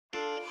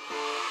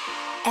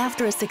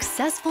After a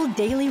successful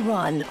daily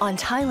run on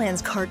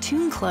Thailand's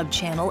Cartoon Club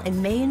channel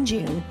in May and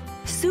June,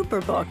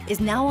 Superbook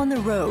is now on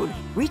the road,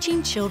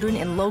 reaching children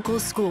in local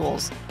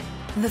schools.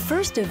 The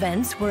first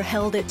events were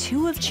held at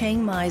two of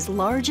Chiang Mai's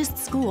largest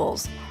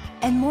schools,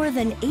 and more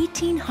than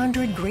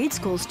 1,800 grade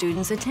school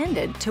students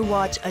attended to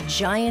watch a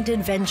giant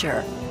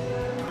adventure.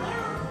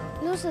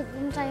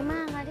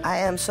 I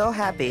am so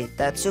happy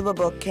that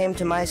Superbook came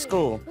to my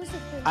school.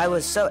 I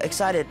was so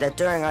excited that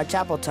during our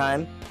chapel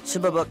time,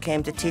 Superbook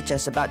came to teach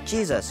us about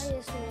Jesus.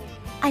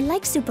 I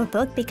like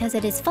Superbook because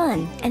it is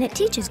fun and it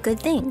teaches good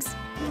things.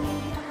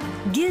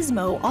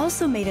 Gizmo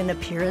also made an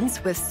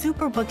appearance with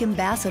Superbook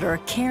ambassador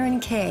Karen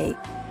Kay.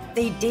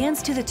 They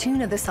danced to the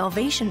tune of the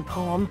Salvation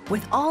poem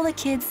with all the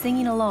kids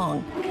singing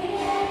along.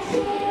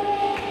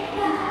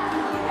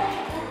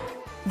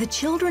 The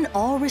children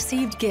all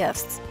received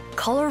gifts,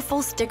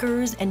 colorful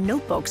stickers and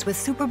notebooks with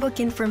Superbook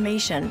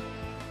information.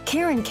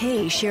 Karen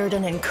Kay shared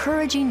an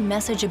encouraging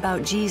message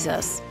about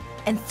Jesus,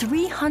 and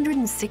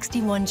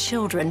 361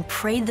 children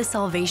prayed the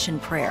Salvation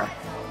Prayer.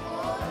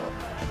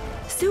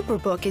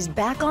 Superbook is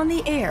back on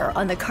the air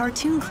on the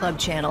Cartoon Club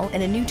channel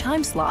in a new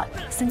time slot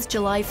since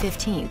July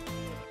 15th.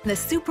 The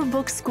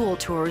Superbook school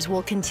tours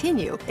will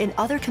continue in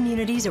other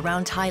communities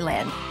around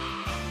Thailand.